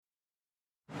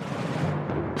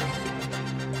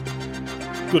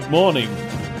Good morning,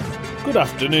 good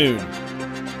afternoon,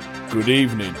 good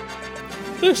evening.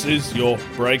 This is your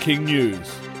breaking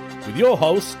news with your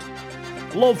host,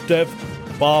 Lovedev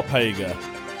Barpega.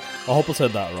 I hope I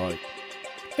said that right.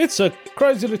 It's a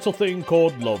crazy little thing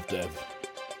called Lovedev.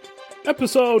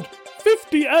 Episode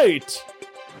 58.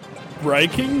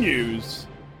 Breaking news.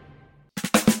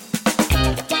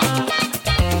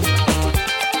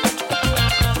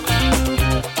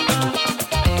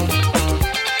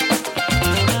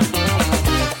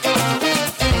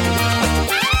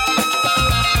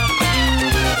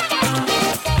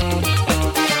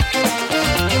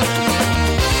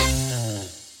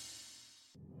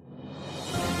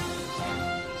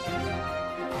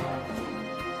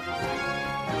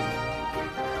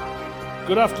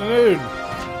 Good afternoon.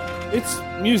 It's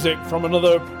music from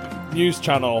another news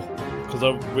channel, because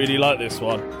I really like this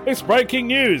one. It's breaking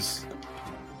news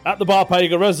at the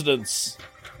Barpega residence.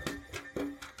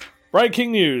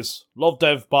 Breaking news.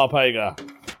 Lovedev Barpega.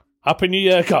 Happy New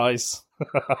Year, guys.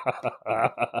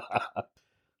 I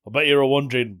bet you're all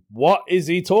wondering, what is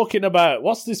he talking about?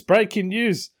 What's this breaking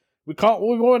news? We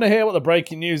want to hear what the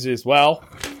breaking news is. Well,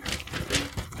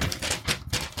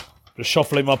 just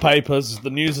shuffling my papers as the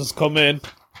news has come in.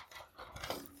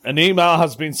 An email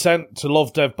has been sent to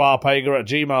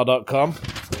lovedevbarpega@gmail.com.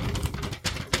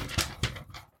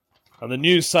 And the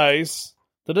news says,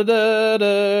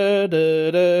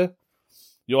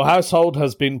 your household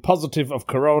has been positive of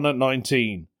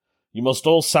Corona-19. You must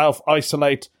all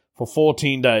self-isolate for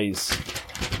 14 days.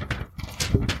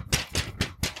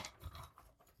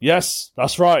 Yes,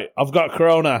 that's right. I've got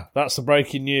Corona. That's the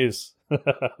breaking news.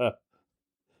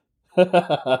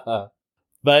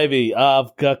 Baby,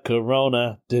 I've got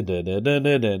Corona. Go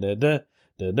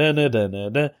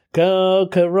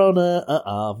Corona.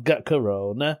 I've got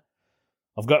Corona.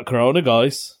 I've got Corona,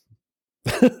 guys.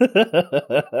 I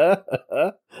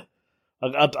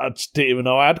just didn't even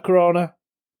know I had Corona.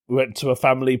 We went to a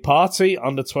family party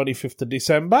on the 25th of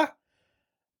December.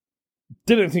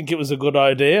 Didn't think it was a good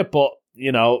idea, but,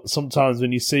 you know, sometimes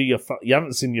when you see you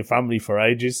haven't seen your family for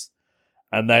ages,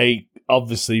 and they,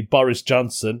 obviously, Boris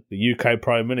Johnson, the UK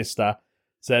Prime Minister,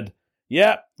 said,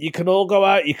 yeah, you can all go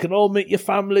out, you can all meet your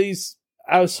families,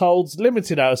 households,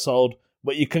 limited household,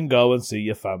 but you can go and see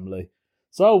your family.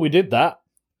 So we did that.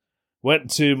 Went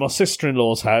to my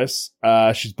sister-in-law's house.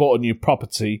 She's bought a new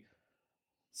property.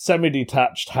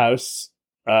 Semi-detached house.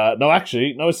 No,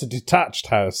 it's a detached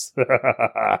house.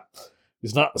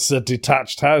 It's a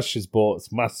detached house she's bought.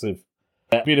 It's massive.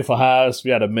 Beautiful house.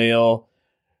 We had a meal.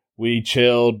 We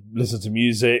chilled, listened to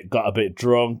music, got a bit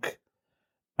drunk.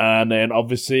 And then,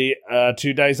 obviously,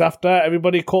 2 days after,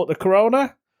 everybody caught the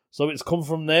Corona. So it's come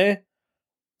from there.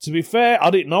 To be fair, I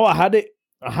didn't know I had it.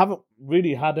 I haven't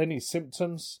really had any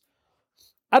symptoms.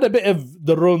 I had a bit of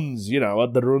the runs, I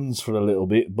had the runs for a little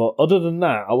bit. But other than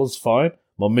that, I was fine.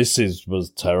 My missus was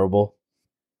terrible.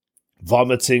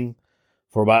 Vomiting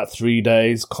for about 3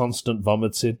 days, constant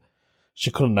vomiting. She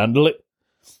couldn't handle it.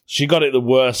 She got it the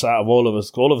worst out of all of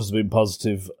us. All of us have been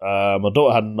positive. My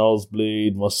daughter had a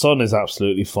nosebleed. My son is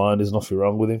absolutely fine. There's nothing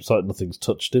wrong with him. It's like nothing's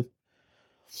touched him.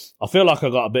 I feel like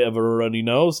I got a bit of a runny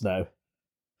nose now.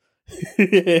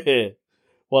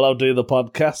 While I'm doing the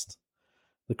podcast.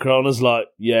 The coroner's like,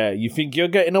 yeah, you think you're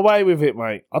getting away with it,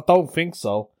 mate? I don't think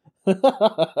so.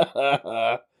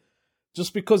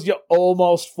 Just because you're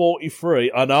almost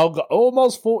 43. I know, I've got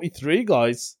almost 43,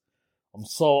 guys. I'm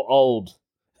so old.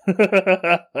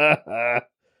 I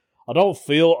don't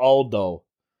feel old though.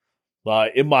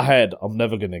 Like in my head, I'm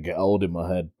never gonna get old in my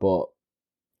head, but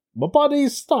my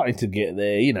body's starting to get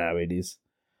there. You know how it is.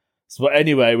 So, but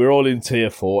anyway, we're all in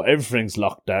tier 4. Everything's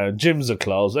locked down. Gyms are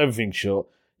closed. Everything's shut.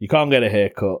 You can't get a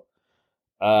haircut.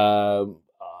 I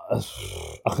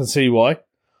can see why.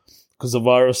 Because the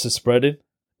virus is spreading.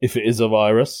 If it is a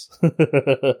virus,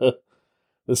 there's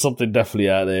something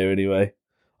definitely out there. Anyway,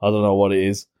 I don't know what it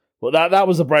is. But that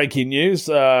was the breaking news.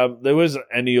 There wasn't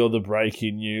any other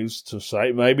breaking news to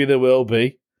say. Maybe there will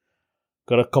be.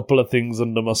 Got a couple of things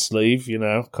under my sleeve,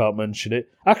 can't mention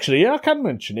it. Actually, yeah, I can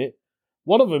mention it.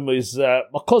 One of them is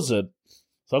my cousin.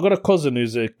 So I've got a cousin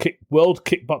who's a world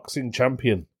kickboxing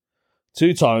champion.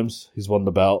 2 times he's won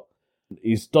the belt.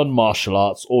 He's done martial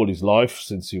arts all his life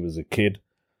since he was a kid.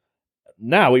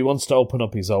 Now he wants to open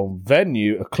up his own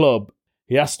venue, a club.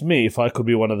 He asked me if I could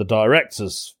be one of the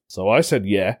directors. So I said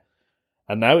yeah.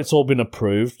 And now it's all been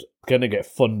approved. Going to get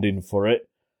funding for it.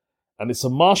 And it's a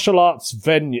martial arts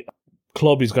venue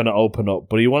club he's going to open up.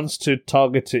 But he wants to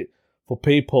target it for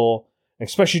people,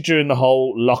 especially during the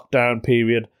whole lockdown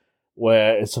period,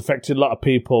 where it's affected a lot of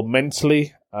people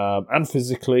mentally and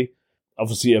physically.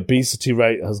 Obviously, obesity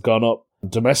rate has gone up.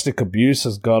 Domestic abuse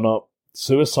has gone up.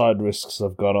 Suicide risks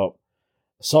have gone up.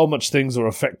 So much things are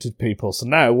affected people. So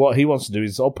now what he wants to do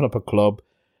is open up a club,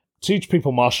 teach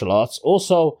people martial arts,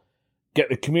 also get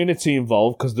the community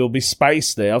involved because there'll be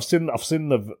space there. I've seen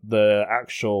the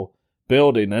actual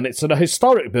building, and it's a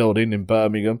historic building in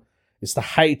Birmingham. It's the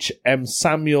H.M.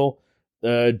 Samuel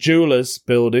Jewelers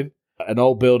building, an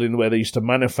old building where they used to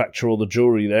manufacture all the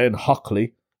jewellery there in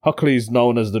Hockley. Hockley is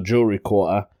known as the jewellery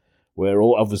quarter, where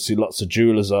obviously lots of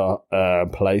jewellers are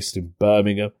placed in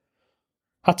Birmingham.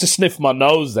 Had to sniff my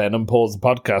nose then and pause the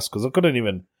podcast because I couldn't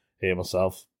even hear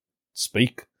myself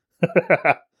speak.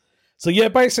 So yeah,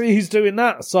 basically he's doing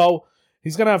that. So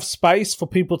he's going to have space for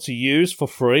people to use for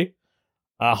free.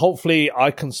 Hopefully I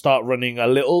can start running a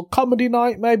little comedy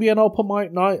night, maybe an open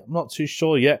mic night. I'm not too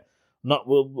sure yet.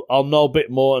 I'll know a bit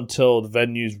more until the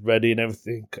venue's ready and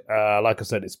everything. Like I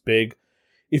said, it's big.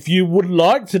 If you would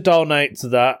like to donate to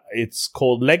that, it's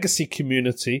called Legacy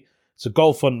Community. It's a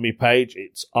GoFundMe page.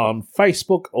 It's on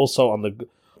Facebook. Also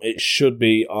it should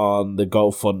be on the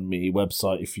GoFundMe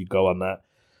website if you go on that.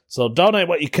 So donate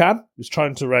what you can. He's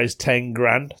trying to raise 10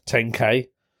 grand, 10K.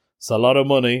 It's a lot of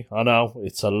money. I know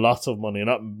it's a lot of money.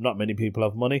 Not many people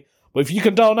have money, but if you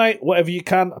can donate whatever you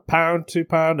can, £1,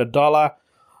 £2,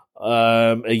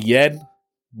 $1, a yen,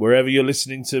 wherever you're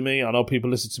listening to me. I know people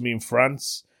listen to me in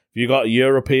France. If you got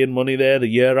European money there, the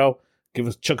euro,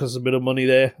 chuck us a bit of money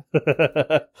there.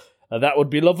 And that would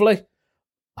be lovely.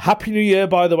 Happy New Year,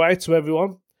 by the way, to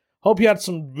everyone. Hope you had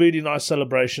some really nice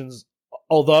celebrations,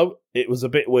 although it was a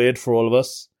bit weird for all of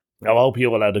us. I hope you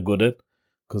all had a good one,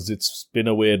 because it's been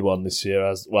a weird one this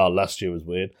year. Last year was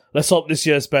weird. Let's hope this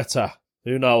year's better.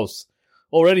 Who knows?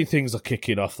 Already things are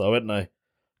kicking off, though, aren't they?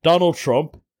 Donald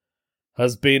Trump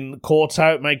has been caught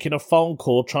out making a phone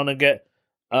call trying to get,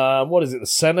 the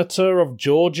senator of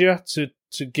Georgia to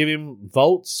give him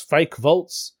votes, fake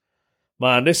votes.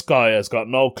 Man, this guy has got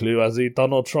no clue, has he?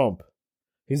 Donald Trump.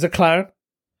 He's a clown.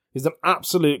 He's an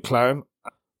absolute clown.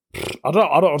 I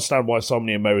don't understand why so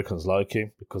many Americans like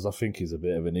him, because I think he's a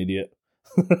bit of an idiot.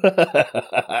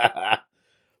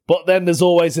 But then there's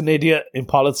always an idiot in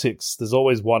politics. There's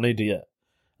always one idiot.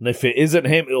 And if it isn't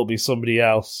him, it'll be somebody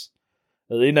else.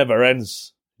 It never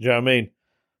ends. Do you know what I mean?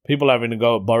 People having to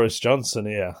go at Boris Johnson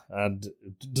here. And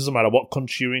it doesn't matter what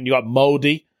country you're in. You got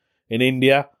Modi in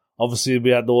India. Obviously, we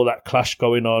had all that clash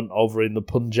going on over in the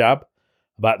Punjab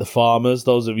about the farmers.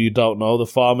 Those of you who don't know, the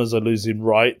farmers are losing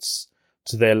rights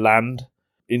to their land.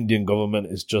 Indian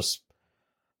government is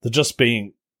they're just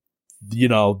being,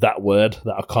 that word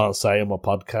that I can't say on my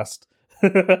podcast.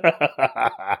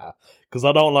 Because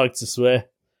I don't like to swear.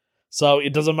 So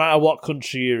it doesn't matter what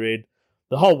country you're in.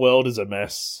 The whole world is a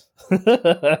mess.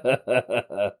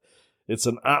 It's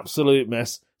an absolute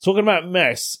mess. Talking about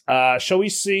mess, shall we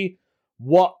see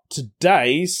what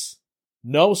today's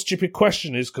No Stupid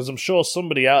Question is? Because I'm sure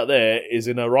somebody out there is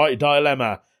in a right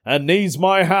dilemma and needs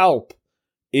my help,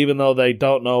 even though they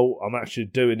don't know I'm actually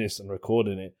doing this and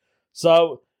recording it.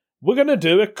 So we're going to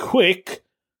do a quick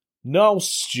No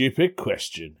Stupid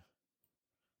Question.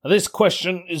 Now, this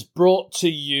question is brought to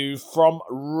you from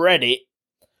Reddit.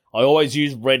 I always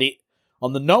use Reddit.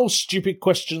 On the No Stupid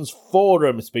Questions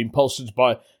forum, it's been posted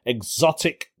by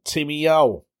Exotic Timmy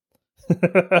O.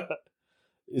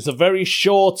 It's a very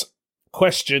short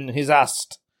question he's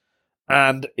asked,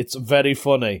 and it's very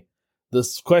funny.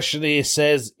 This question he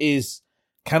says is,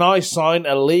 can I sign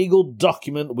a legal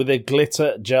document with a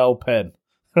glitter gel pen?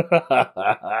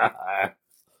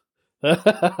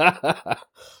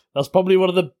 That's probably one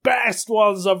of the best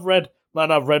ones I've read.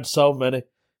 Man, I've read so many.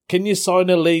 Can you sign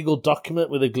a legal document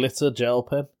with a glitter gel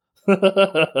pen?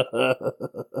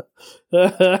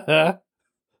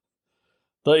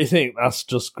 Don't you think that's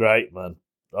just great, man?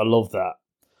 I love that.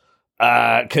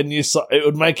 It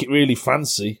would make it really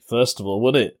fancy, first of all,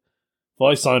 wouldn't it? If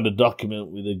I signed a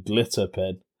document with a glitter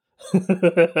pen.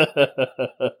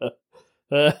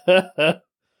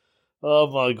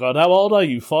 Oh my God, how old are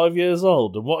you? 5 years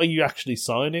old? And what are you actually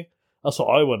signing? That's what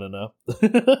I want to know.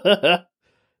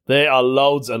 There are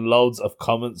loads and loads of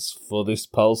comments for this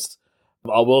post.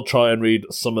 I will try and read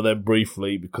some of them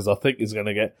briefly because I think he's going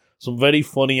to get some very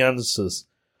funny answers.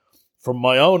 From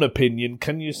my own opinion,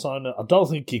 can you sign it? I don't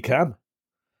think you can.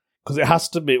 Because it has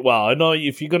to be, I know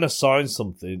if you're going to sign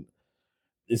something,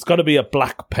 it's got to be a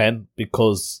black pen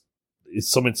because it's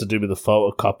something to do with the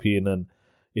photocopying, and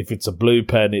if it's a blue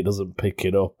pen, it doesn't pick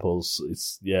it up. So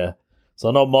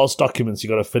I know most documents you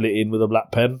got to fill it in with a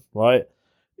black pen, right?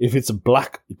 If it's a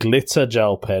black glitter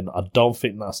gel pen, I don't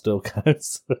think that still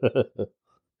counts.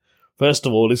 First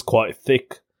of all, it's quite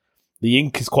thick. The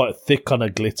ink is quite thick on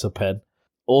a glitter pen.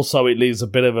 Also, it leaves a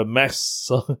bit of a mess.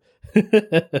 So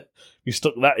You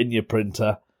stuck that in your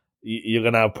printer, you're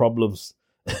going to have problems.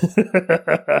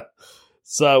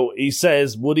 So he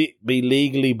says, would it be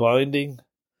legally binding?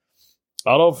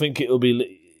 I don't think it'll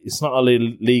be. It's not a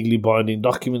legally binding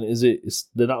document, is it?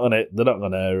 They're not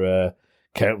gonna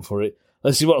count for it.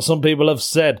 Let's see what some people have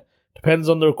said. Depends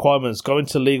on the requirements. Go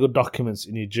into legal documents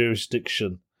in your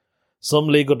jurisdiction. Some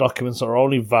legal documents are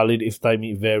only valid if they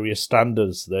meet various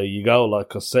standards. There you go.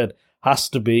 Like I said, has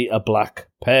to be a black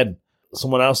pen.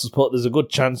 Someone else has put, there's a good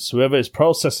chance whoever is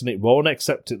processing it won't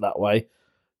accept it that way,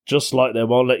 just like they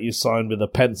won't let you sign with a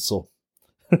pencil.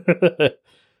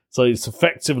 So it's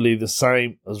effectively the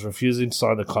same as refusing to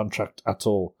sign a contract at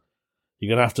all. You're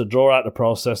going to have to draw out the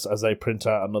process as they print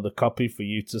out another copy for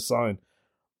you to sign.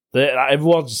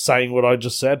 Everyone's saying what I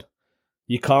just said.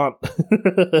 You can't.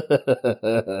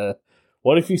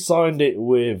 What if you signed it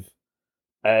with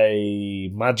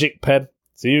a magic pen?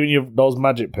 So even those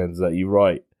magic pens that you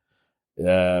write,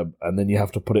 and then you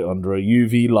have to put it under a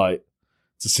UV light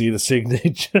to see the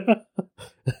signature.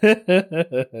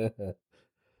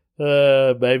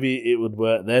 Maybe it would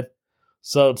work then.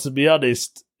 So to be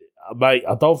honest, mate,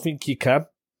 I don't think you can.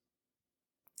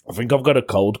 I think I've got a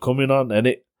cold coming on,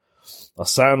 innit? I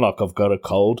sound like I've got a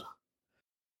cold.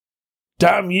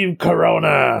 Damn you,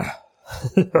 Corona!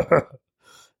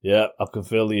 Yeah, I can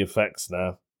feel the effects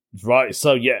now. Right,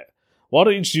 so yeah. Why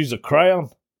don't you just use a crayon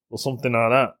or something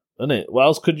like that, innit? What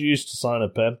else could you use to sign a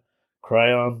pen?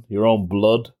 Crayon, your own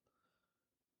blood.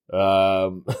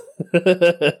 Oh,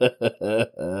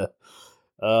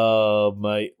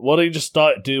 mate. Why don't you just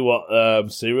do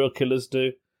what serial killers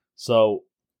do? So,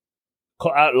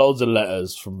 cut out loads of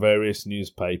letters from various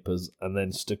newspapers and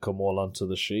then stick them all onto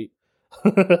the sheet.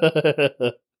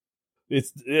 That's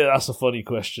a funny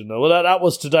question, though. Well, that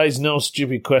was today's no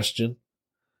stupid question.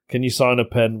 Can you sign a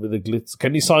pen with a glitter?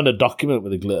 Can you sign a document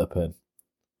with a glitter pen?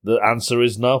 The answer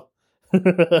is no.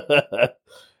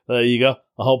 There you go.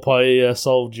 I hope I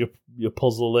solved your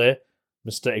puzzle there,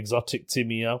 Mr. Exotic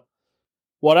Timio.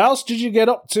 What else did you get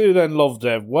up to then, Love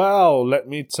Dev? Well, let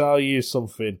me tell you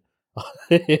something.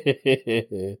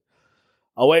 I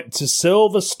went to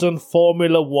Silverstone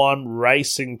Formula One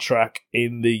racing track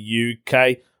in the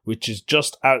UK, which is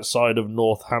just outside of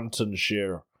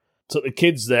Northamptonshire. Took the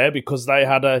kids there because they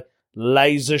had a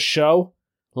laser show,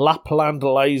 Lapland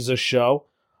laser show.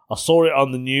 I saw it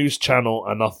on the news channel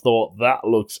and I thought that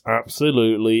looks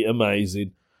absolutely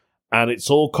amazing. And it's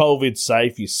all COVID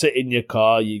safe. You sit in your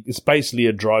car. It's basically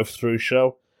a drive-through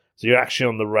show. So you're actually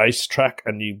on the racetrack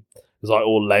and there's like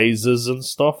all lasers and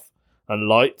stuff and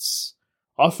lights.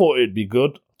 I thought it'd be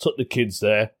good. Took the kids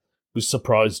there. We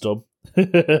surprised them.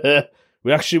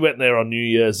 We actually went there on New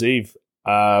Year's Eve.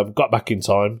 Got back in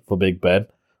time for Big Ben,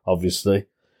 obviously.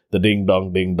 The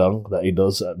ding-dong that he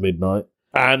does at midnight.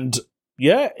 And,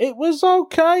 yeah, it was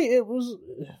okay. Do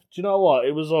you know what?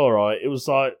 It was all right. It was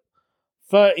like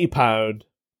 £30.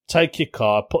 Take your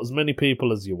car, put as many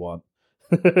people as you want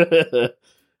in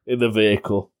the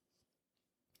vehicle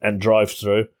and drive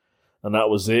through. And that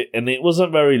was it. And it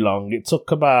wasn't very long. It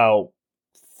took about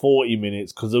 40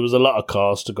 minutes because there was a lot of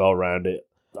cars to go around it.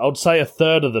 I would say a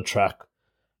third of the track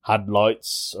had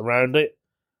lights around it.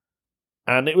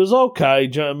 And it was okay,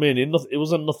 do you know what I mean? It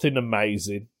wasn't nothing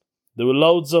amazing. There were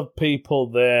loads of people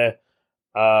there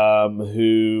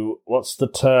who... What's the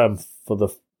term for the...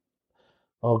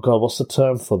 Oh, God, what's the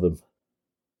term for them?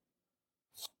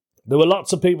 There were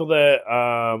lots of people there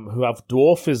who have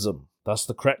dwarfism. That's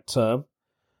the correct term.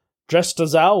 Dressed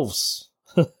as elves.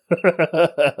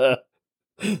 The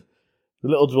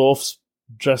little dwarfs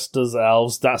dressed as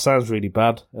elves. That sounds really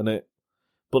bad, innit?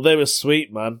 But they were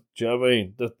sweet, man. Do you know what I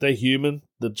mean? They're human.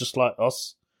 They're just like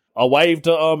us. I waved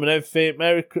at them and everything.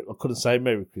 I couldn't say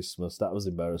Merry Christmas. That was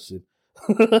embarrassing.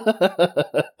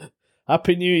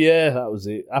 Happy New Year. That was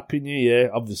it. Happy New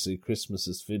Year. Obviously, Christmas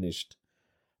is finished.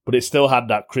 But it still had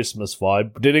that Christmas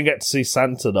vibe. Didn't get to see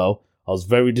Santa, though. I was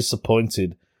very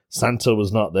disappointed. Santa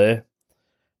was not there.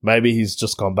 Maybe he's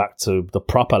just gone back to the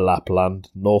proper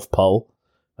Lapland, North Pole.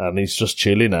 And he's just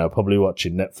chilling now, probably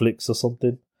watching Netflix or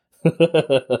something.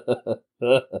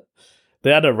 They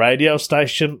had a radio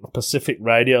station, a Pacific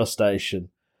radio station,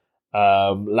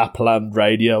 Lapland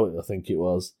Radio, I think it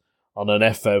was, on an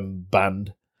FM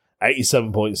band,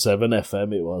 87.7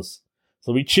 FM it was.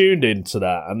 So we tuned into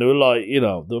that, and they were like, they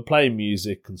were playing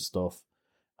music and stuff,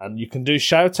 and you can do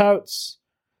shout outs.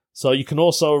 So you can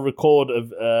also record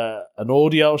an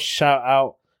audio shout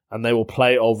out, and they will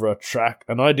play over a track,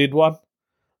 and I did one.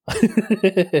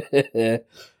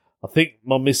 I think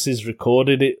my missus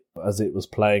recorded it as it was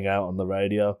playing out on the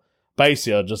radio.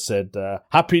 Basically, I just said,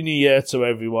 Happy New Year to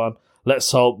everyone.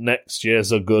 Let's hope next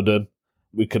year's a good one.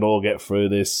 we can all get through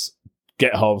this,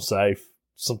 get home safe,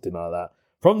 something like that.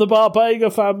 From the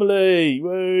Barbega family,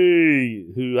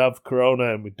 who have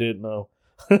corona and we didn't know.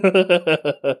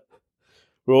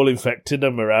 We're all infected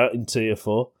and we're out in tier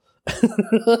 4.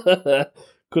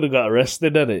 Could have got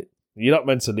arrested, didn't it? You're not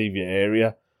meant to leave your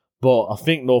area. But I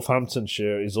think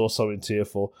Northamptonshire is also in tier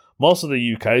 4. Most of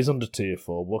the UK is under tier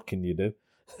 4. What can you do?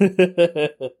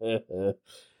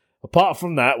 Apart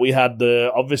from that, we had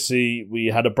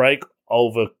a break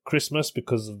over Christmas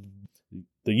because of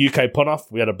the UK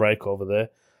pun-off. We had a break over there.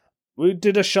 We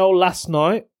did a show last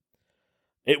night.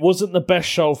 It wasn't the best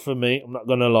show for me, I'm not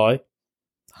going to lie.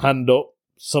 Hand up,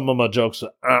 some of my jokes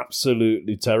are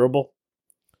absolutely terrible.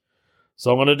 So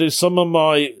I'm going to do some of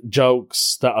my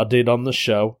jokes that I did on the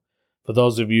show. For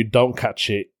those of you who don't catch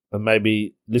it, and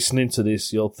maybe listening to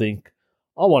this, you'll think,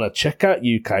 I want to check out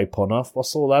UK Pun-Off.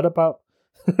 What's all that about?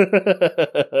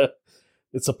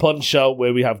 It's a pun show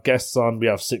where we have guests on. We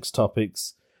have 6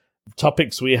 topics.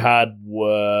 Topics we had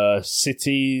were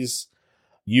cities,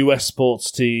 US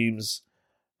sports teams,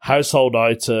 household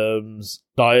items,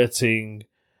 dieting,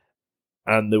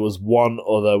 and there was one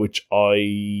other which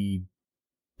I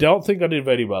don't think I did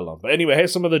very well on. But anyway,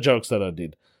 here's some of the jokes that I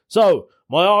did. So,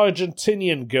 my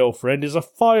Argentinian girlfriend is a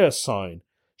fire sign.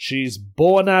 She's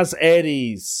Buenos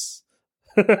Aires.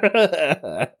 Do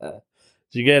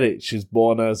you get it? She's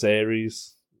Buenos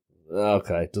Aires.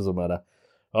 Okay, doesn't matter.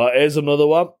 Here's another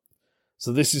one.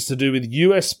 So this is to do with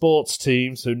US sports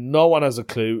teams who no one has a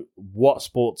clue what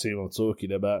sport team I'm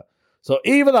talking about. So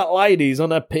either that lady's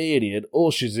on her period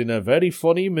or she's in a very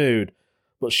funny mood.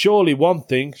 But surely one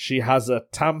thing, she has a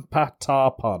Tampa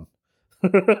tarp on. Do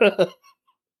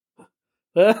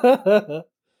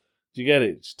you get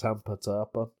it? It's Tampa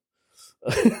tarp on.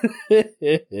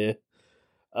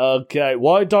 Okay,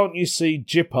 why don't you see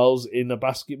Jippos in the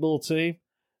basketball team?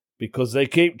 Because they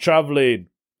keep travelling.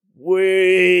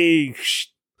 Whee!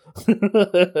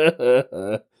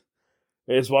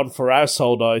 Here's one for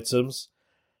household items.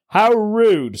 How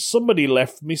rude, somebody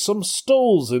left me some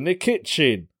stools in the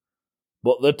kitchen,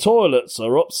 but the toilets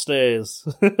are upstairs.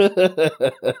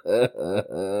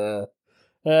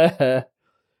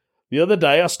 The other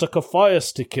day I stuck a fire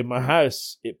stick in my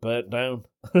house. It burnt down.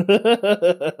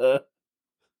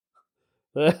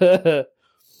 Now,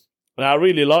 I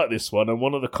really like this one, and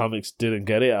one of the comics didn't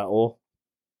get it at all.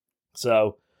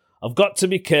 So, I've got to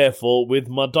be careful with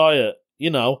my diet. You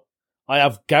know, I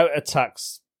have gout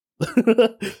attacks.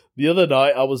 The other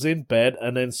night, I was in bed,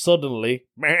 and then suddenly...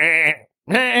 Do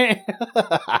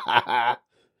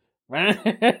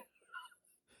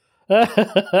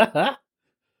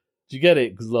you get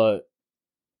it? Because, like,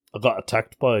 I got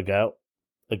attacked by a goat.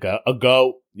 A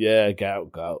goat. Yeah, a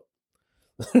goat.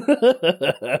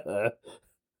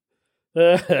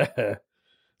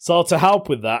 So to help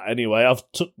with that, anyway, I've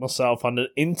took myself on an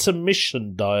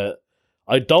intermission diet.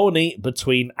 I don't eat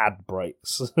between ad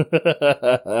breaks. You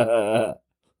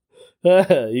get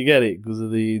it? Because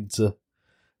of the inter...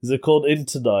 Is it called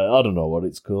interdiet? I don't know what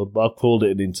it's called, but I've called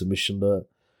it an intermission diet.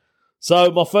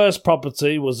 So my first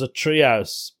property was a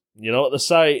treehouse. You know what they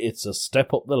say? It's a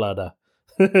step up the ladder.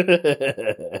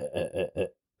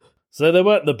 So they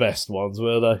weren't the best ones,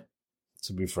 were they?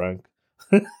 To be frank.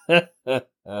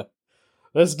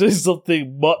 Let's do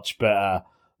something much better.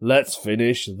 Let's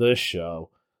finish the show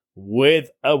with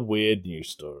a weird news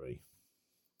story.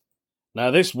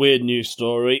 Now, this weird news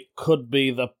story could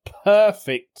be the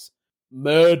perfect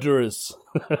murderers.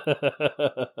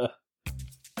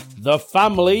 The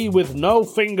family with no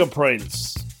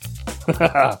fingerprints.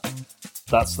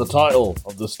 That's the title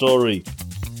of the story.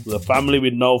 The family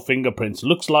with no fingerprints.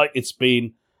 Looks like it's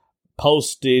been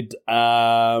posted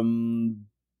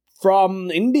from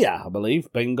India, I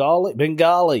believe.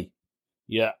 Bengali.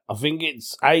 Yeah, I think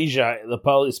it's Asia.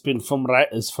 It's been from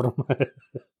it's from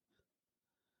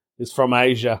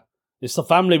Asia. It's the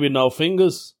family with no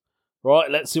fingers.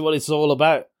 Right, let's see what it's all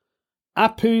about.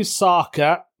 Apu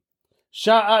Sarkar.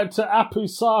 Shout out to Apu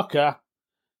Sarkar.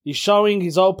 He's showing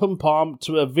his open palm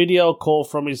to a video call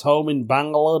from his home in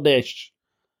Bangladesh.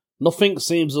 Nothing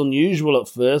seems unusual at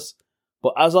first,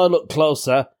 but as I looked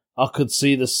closer, I could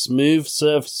see the smooth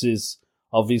surfaces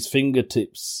of his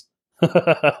fingertips.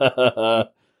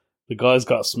 The guy's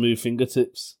got smooth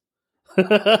fingertips.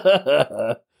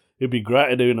 It'd be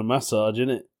great at doing a massage,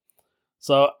 innit?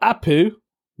 So Apu,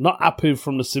 not Apu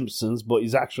from The Simpsons, but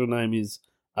his actual name is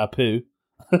Apu,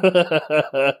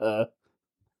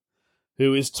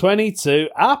 who is 22.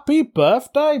 Happy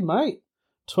birthday, mate.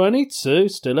 22,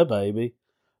 still a baby.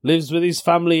 Lives with his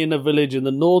family in a village in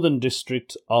the northern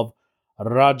district of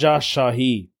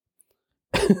Rajashahi.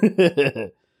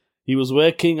 He was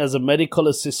working as a medical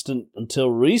assistant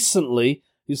until recently.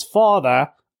 His father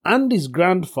and his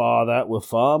grandfather were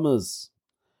farmers.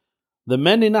 The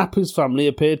men in Apu's family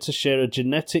appeared to share a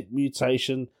genetic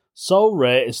mutation so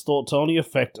rare it's thought to only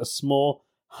affect a small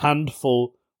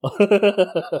handful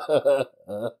of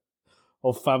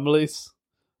families.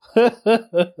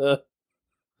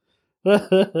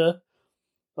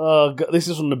 Oh, God, this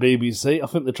is from the BBC. I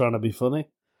think they're trying to be funny.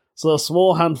 So a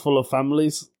small handful of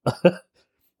families that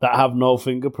have no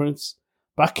fingerprints.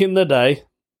 Back in the day,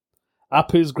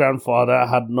 Apu's grandfather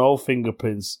had no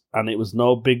fingerprints and it was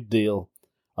no big deal.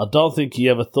 I don't think he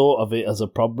ever thought of it as a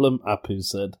problem, Apu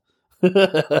said.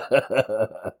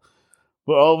 But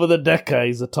over the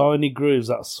decades, the tiny grooves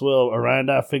that swirl around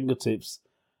our fingertips,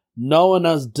 known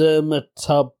as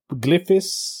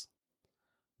dermatoglyphs.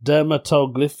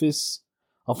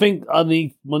 I think I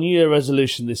need my New Year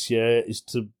resolution this year is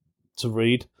to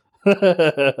read.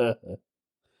 That's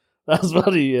my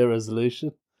New Year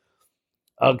resolution.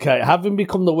 Okay, having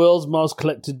become the world's most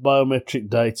collected biometric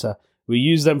data, we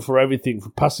use them for everything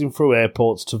from passing through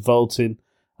airports to voting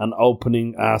and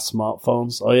opening our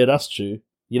smartphones. Oh yeah, that's true.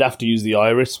 You'd have to use the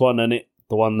iris one, innit?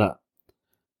 The one that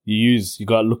you use. You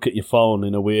got to look at your phone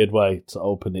in a weird way to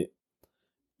open it.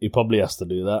 He probably has to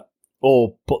do that.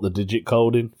 Or put the digit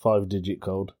code in, 5-digit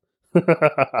code.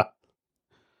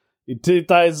 In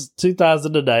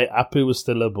 2008, Apu was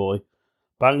still a boy.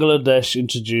 Bangladesh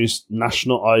introduced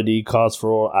national ID cards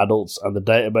for all adults and the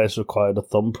database required a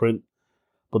thumbprint.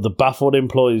 But the baffled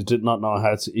employees did not know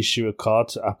how to issue a card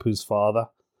to Apu's father.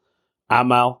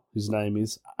 Amal, his name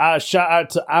is. Shout out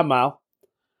to Amal.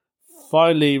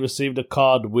 Finally received a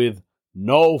card with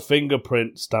no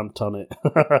fingerprint stamped on it.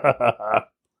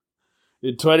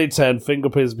 In 2010,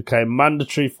 fingerprints became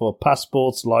mandatory for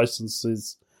passports,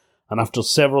 licenses, and after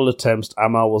several attempts,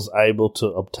 Amal was able to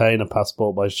obtain a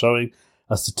passport by showing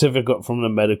a certificate from the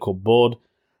medical board.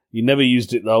 He never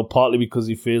used it though, partly because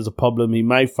he fears a problem he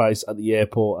may face at the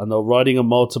airport, and though riding a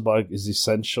motorbike is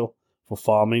essential for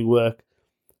farming work,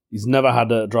 he's never had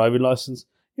a driving license.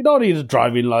 You don't need a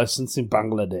driving license in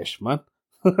Bangladesh, man.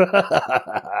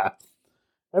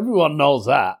 Everyone knows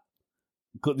that.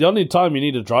 The only time you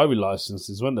need a driving license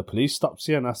is when the police stops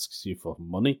you and asks you for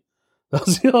money.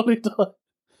 That's the only time.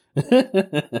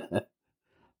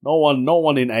 No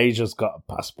one in Asia's got a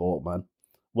passport, man.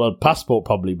 Well, passport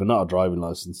probably, but not a driving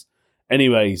license.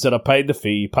 Anyway, he said I paid the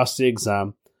fee, passed the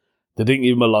exam. They didn't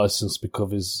give him a license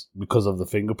because of the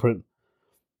fingerprint.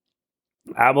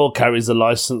 Amal carries a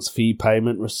license fee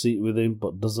payment receipt with him,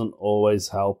 but doesn't always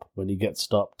help when he gets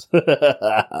stopped.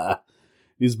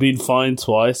 He's been fined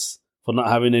twice for not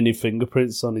having any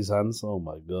fingerprints on his hands. Oh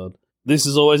my God. This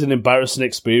is always an embarrassing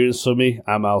experience for me,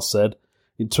 Amal said.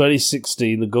 In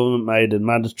 2016, the government made it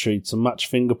mandatory to match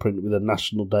fingerprint with a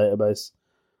national database.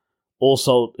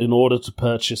 Also, in order to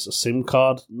purchase a SIM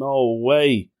card. No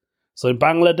way. So in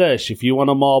Bangladesh, if you want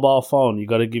a mobile phone, you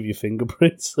got to give your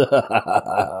fingerprints.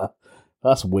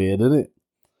 That's weird, isn't it?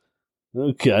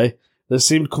 Okay. They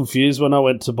seemed confused when I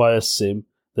went to buy a SIM.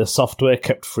 Their software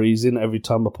kept freezing every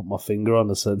time I put my finger on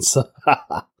the sensor.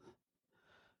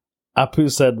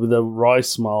 Apu said with a wry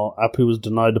smile, Apu was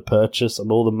denied a purchase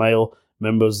and all the male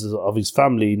members of his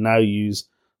family now use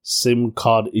SIM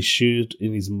card issued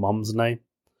in his mum's name.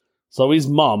 So his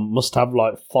mum must have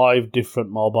like 5 different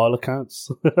mobile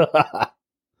accounts.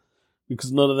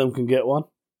 Because none of them can get one.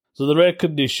 So the rare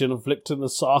condition afflicting the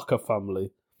Sarka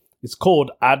family is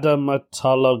called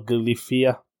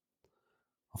dermatoglyphia.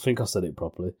 I think I said it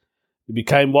properly. It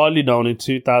became widely known in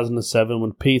 2007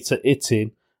 when Peter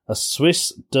Ittin, a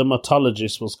Swiss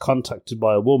dermatologist, was contacted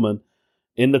by a woman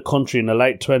in the country in the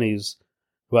late 20s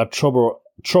who had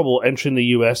trouble entering the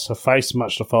US. Her face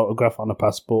matched a photograph on a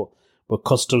passport, but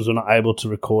customs were not able to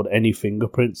record any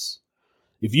fingerprints.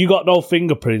 If you got no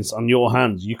fingerprints on your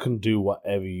hands, you can do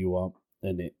whatever you want,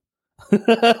 innit?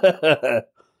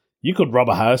 You could rob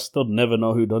a house, they'll never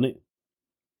know who done it.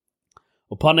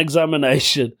 Upon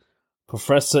examination,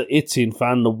 Professor Ittin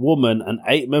found the woman and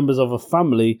 8 members of her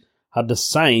family had the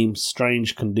same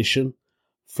strange condition,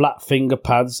 flat finger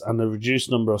pads and a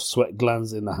reduced number of sweat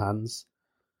glands in the hands.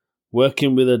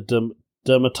 Working with a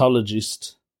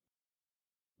dermatologist,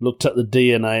 looked at the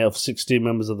DNA of 16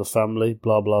 members of the family,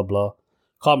 blah, blah, blah.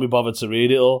 Can't be bothered to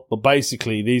read it all, but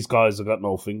basically these guys have got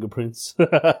no fingerprints.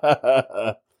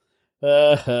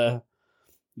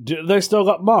 They still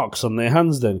got marks on their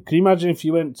hands then? Can you imagine if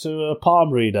you went to a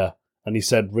palm reader and he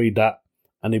said, read that,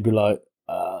 and he'd be like,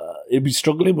 he'd be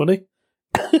struggling, wouldn't he?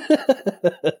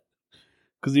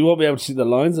 Because he won't be able to see the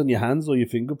lines on your hands or your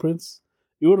fingerprints.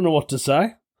 You wouldn't know what to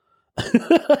say.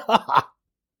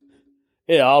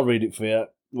 Yeah, I'll read it for you.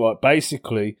 Right,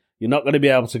 basically, you're not going to be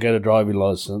able to get a driving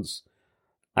license,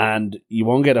 and you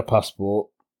won't get a passport,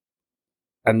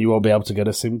 and you won't be able to get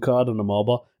a SIM card on a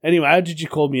mobile. Anyway, how did you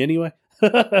call me anyway?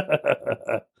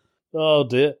 Oh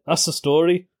dear, that's the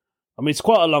story. I mean, it's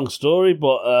quite a long story,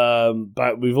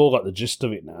 but we've all got the gist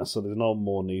of it now, so there's no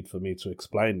more need for me to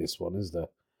explain this one, is there?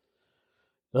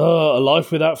 Oh, a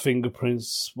life without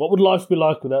fingerprints. What would life be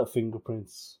like without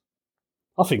fingerprints?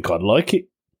 I think I'd like it.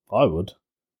 I would.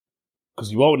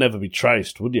 Because you won't never be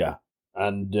traced, would you?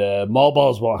 And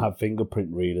mobiles won't have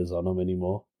fingerprint readers on them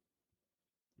anymore.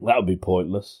 That would be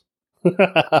pointless.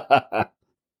 You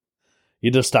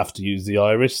just have to use the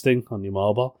iris thing on your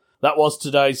mobile. That was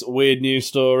today's weird news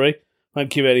story.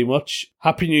 Thank you very much.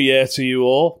 Happy New Year to you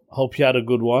all. Hope you had a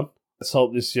good one. Let's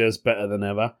hope this year's better than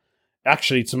ever.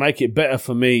 Actually, to make it better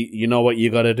for me, you know what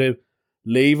you got to do?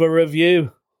 Leave a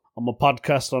review on my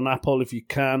podcast on Apple if you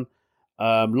can.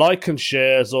 Like and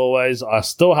share as always. I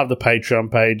still have the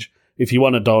Patreon page if you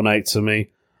want to donate to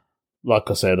me. Like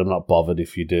I said, I'm not bothered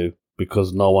if you do,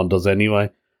 because no one does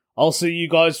anyway. I'll see you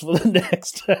guys for the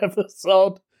next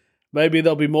episode. Maybe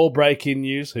there'll be more breaking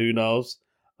news. Who knows?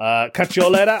 Catch you all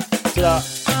later. Ta-da.